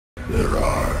There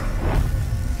are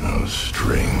no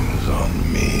strings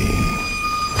on me.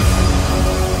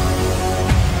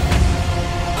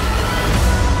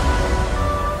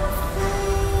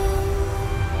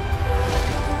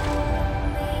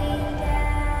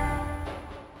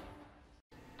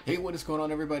 Hey, what is going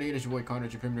on, everybody? It is your boy Connor,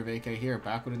 your primitive AK here,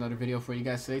 back with another video for you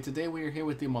guys today. Today we are here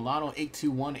with the MILANO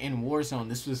 821 in Warzone.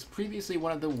 This was previously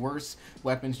one of the worst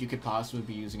weapons you could possibly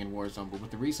be using in Warzone, but with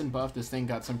the recent buff, this thing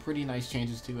got some pretty nice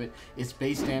changes to it. Its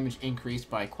base damage increased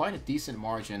by quite a decent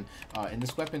margin, and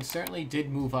this weapon certainly did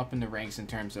move up in the ranks in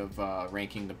terms of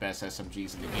ranking the best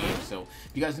SMGs in the game. So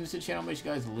if you guys are new to the channel, make sure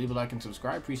you guys leave a like and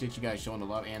subscribe. Appreciate you guys showing the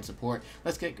love and support.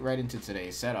 Let's get right into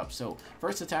today's setup. So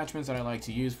first attachments that I like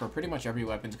to use for pretty much every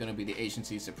weapon is going to be the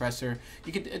agency suppressor.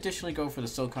 You could additionally go for the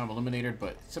silicon eliminator,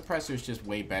 but suppressor is just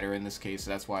way better in this case, so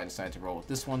that's why I decided to roll with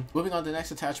this one. Moving on, the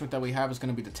next attachment that we have is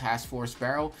going to be the task force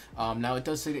barrel. Now it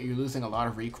does say that you're losing a lot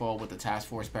of recoil with the task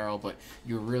force barrel, but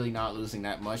you're really not losing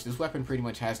that much. This weapon pretty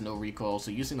much has no recoil,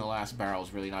 so using the last barrel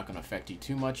is really not going to affect you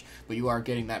too much, but you are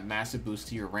getting that massive boost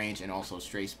to your range and also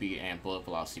stray speed and bullet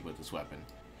velocity with this weapon.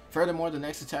 Furthermore, the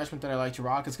next attachment that I like to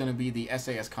rock is going to be the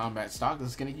SAS Combat Stock. This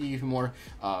is going to give you more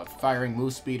firing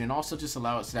move speed and also just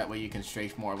allow it so that way you can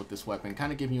strafe more with this weapon,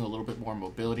 kind of giving you a little bit more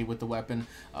mobility with the weapon,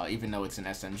 even though it's an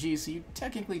SMG, so you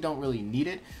technically don't really need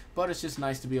it, but it's just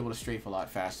nice to be able to strafe a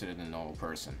lot faster than a normal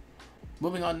person.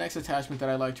 Moving on, next attachment that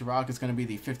I like to rock is going to be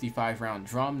the 55 round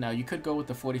drum. Now you could go with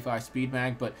the 45 speed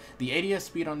mag, but the ADS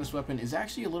speed on this weapon is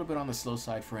actually a little bit on the slow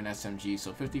side for an SMG,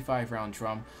 so 55 round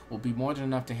drum will be more than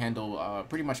enough to handle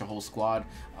pretty much a whole squad,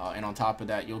 and on top of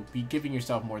that you'll be giving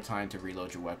yourself more time to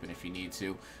reload your weapon if you need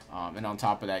to, and on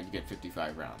top of that you get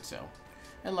 55 rounds. So.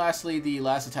 And lastly, the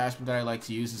last attachment that I like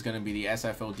to use is going to be the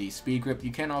SFOD Speed Grip.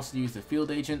 You can also use the Field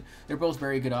Agent. They're both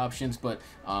very good options, but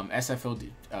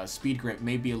SFOD Speed Grip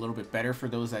may be a little bit better for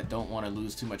those that don't want to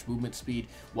lose too much movement speed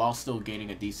while still gaining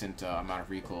a decent amount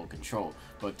of recoil control.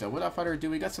 But without further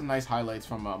ado, we got some nice highlights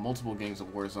from multiple games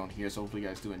of Warzone here, so hopefully you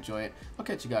guys do enjoy it. I'll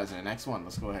catch you guys in the next one.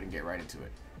 Let's go ahead and get right into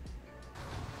it.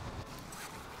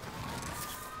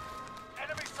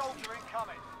 Enemy soldier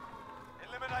incoming.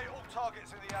 Eliminate all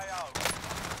targets in the AO.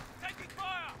 Taking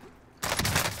fire!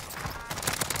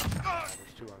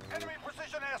 Enemy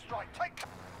precision airstrike. Take.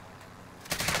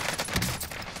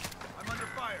 I'm under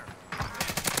fire.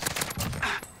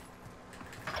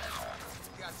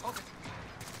 Yeah, target.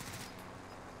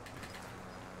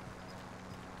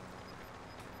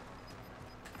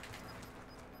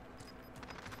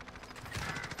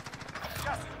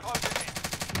 Gas is closing in.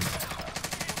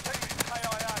 Your team is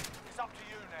KIA. It's up to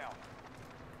you now.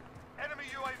 Enemy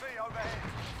UAV overhead.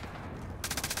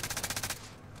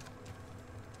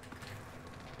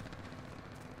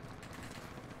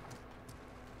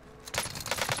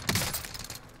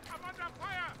 I'm under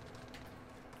fire.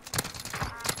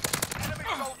 Enemy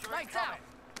soldier incoming.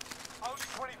 Only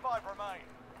 25 remain.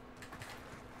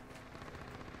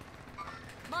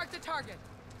 Mark the target.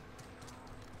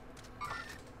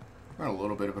 We're in a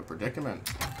little bit of a predicament.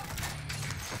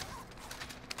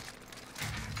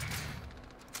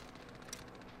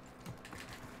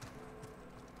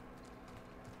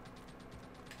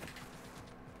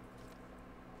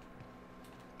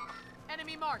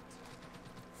 Enemy marked.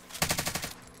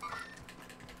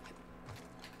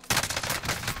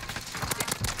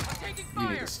 I'm taking You need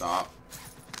fire. to stop.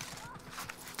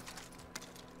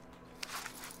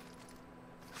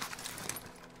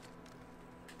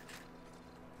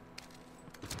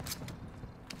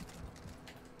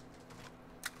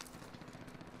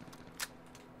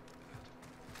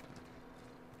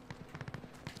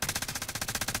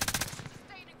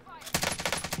 Sustaining fire.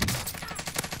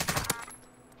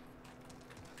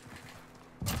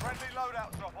 Friendly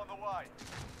loadout drop on the way.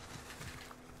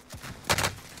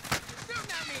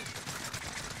 Shooting at me.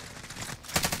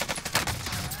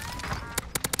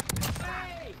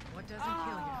 Hey! What doesn't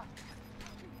kill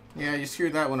you? Yeah, you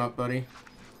screwed that one up, buddy.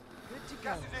 Good to go.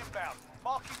 Gas is inbound.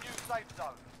 Marking new safe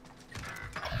zone.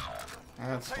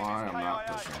 That's Team is fine, I'm not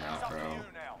KIA. pushing It's out, up to bro. you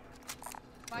now.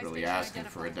 Buy Really station asking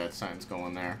for a identified. death sentence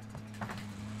going there.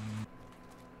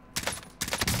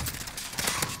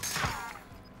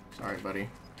 Sorry, buddy.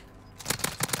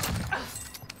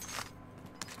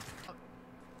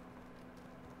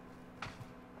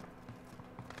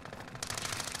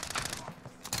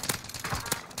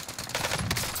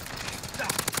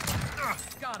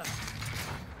 Got him.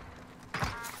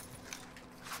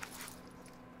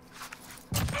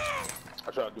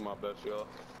 I try to do my best, y'all.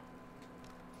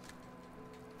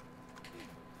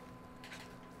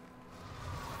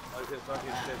 Like this fucking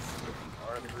shit's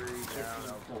R3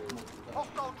 down.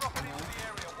 Hostile dropping into the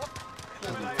area. What?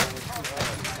 Eliminate all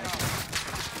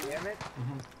targets. it?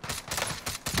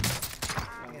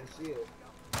 I can't see it.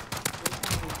 What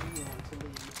time do you want to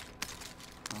leave?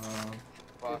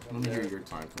 Let me hear your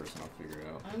time first and I'll figure it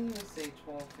out. I'm gonna say 12:15.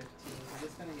 I'm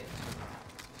just gonna get too hot.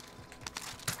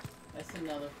 That's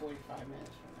another 45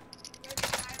 minutes from now. Is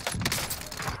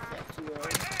that too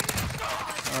early?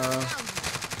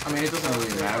 I mean, it doesn't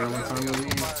really matter what time you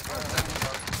leave.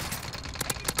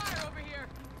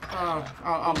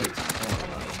 I'll make time.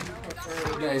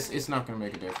 Yeah, it's not gonna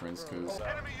make a difference because.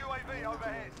 Enemy UAV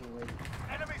overhead.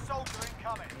 Enemy soldier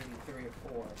incoming. Maybe 3 or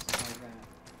 4, something like that.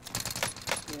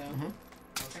 You know?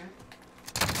 Okay.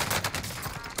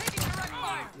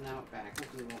 Now back.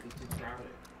 Hopefully it won't be too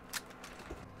crowded.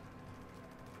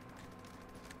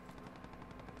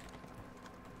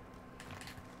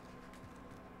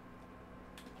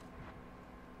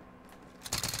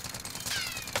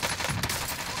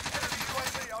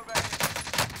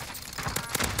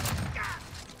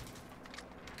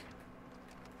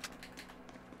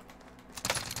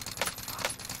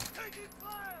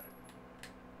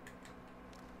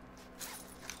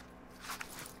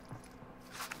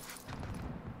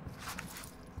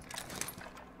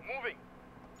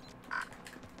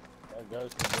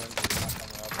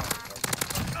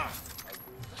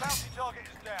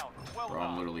 Bro,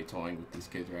 I'm literally toying with these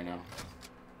kids right now.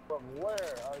 From where?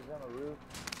 I was on a roof.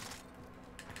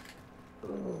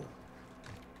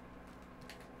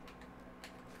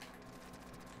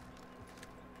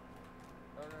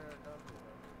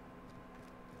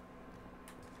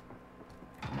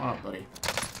 Come on, buddy.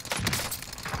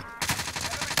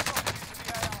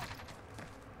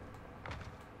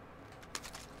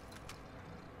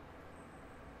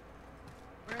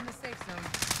 We're in the safe zone.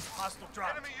 Hostile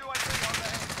drop. Enemy UAV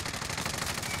overhead.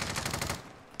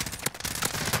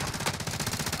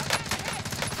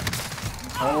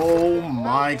 Oh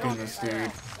my goodness,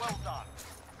 dude. Well done.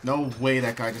 No way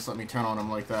that guy just let me turn on him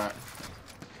like that.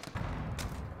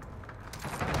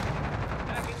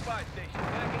 Back in fire station.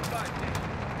 Back in fire station.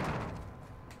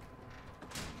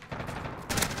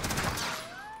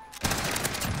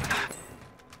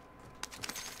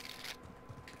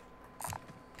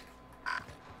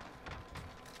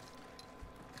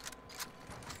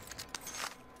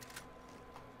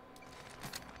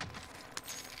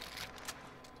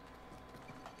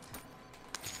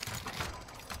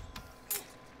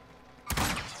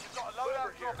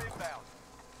 Loadout drop inbound.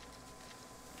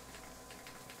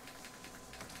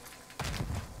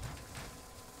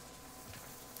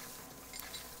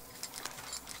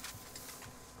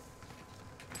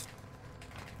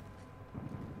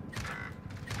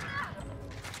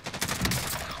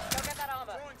 Go get that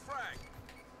armor. Throwing frag.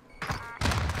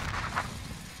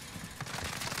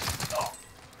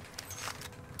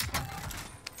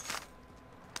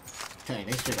 Dang,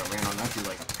 they should have ran on that dude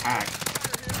like a pack.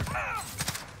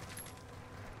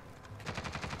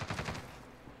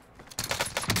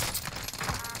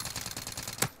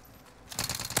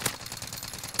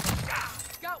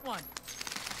 Got one.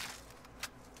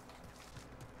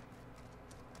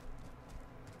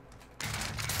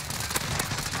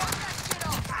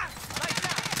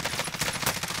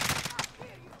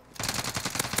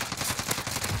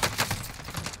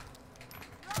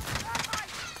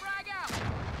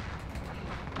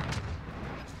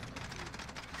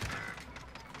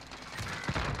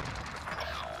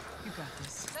 You got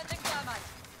this. Sending thermite.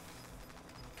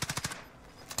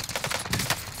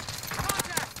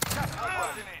 Just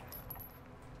closing in.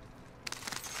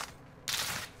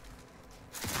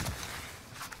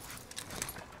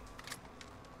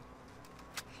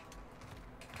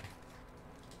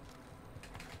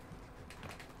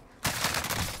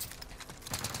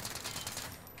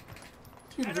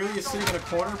 Dude, really is sitting in a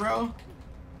corner, bro?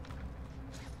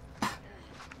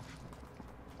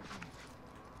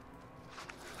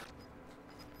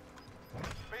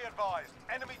 Be advised,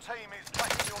 enemy team is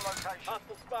tracking your location.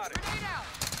 Hostile spotted. Grenade out.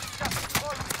 Just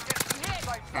closing. Get to the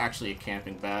safe. Actually a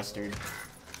camping bastard.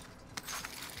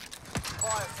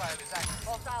 Fire sale is active.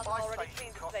 Hostiles Buy have already station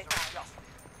seen the costs safe are house. adjusted.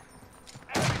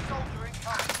 Enemy soldier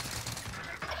incoming.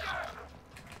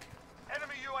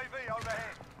 Enemy UAV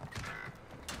overhead.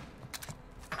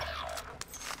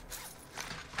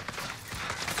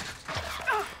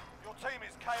 Your team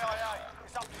is KIA.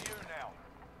 It's up to you now.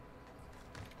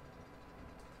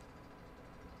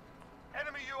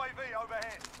 Enemy UAV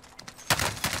overhead.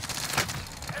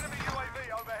 Enemy UAV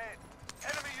overhead.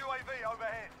 Enemy UAV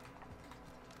overhead.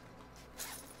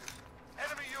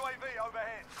 Enemy UAV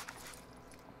overhead.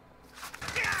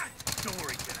 Don't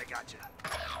worry, kid, I got you.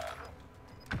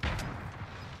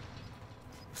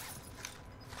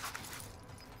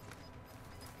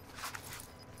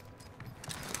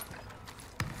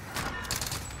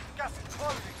 Gas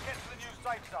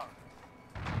safe zone.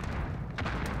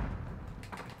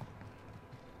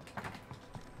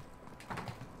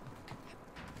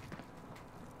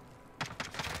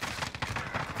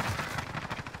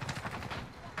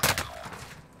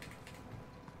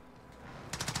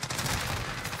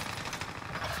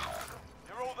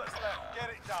 You're all that's left. Get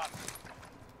it done.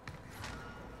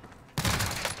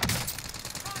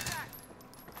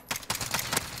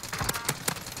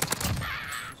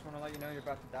 Just want to let you know you're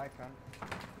about to die, cunt.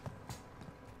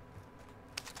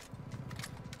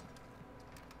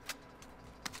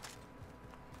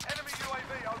 Enemy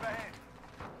UAV overhead.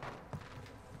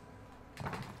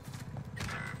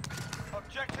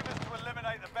 Objective is to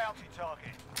eliminate the bounty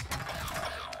target.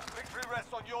 Victory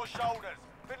rests on your shoulders.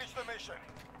 Finish the mission.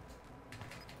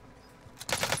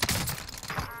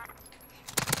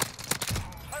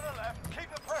 To the left, keep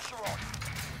the pressure on.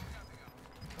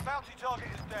 The bounty target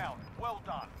is down. Well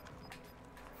done.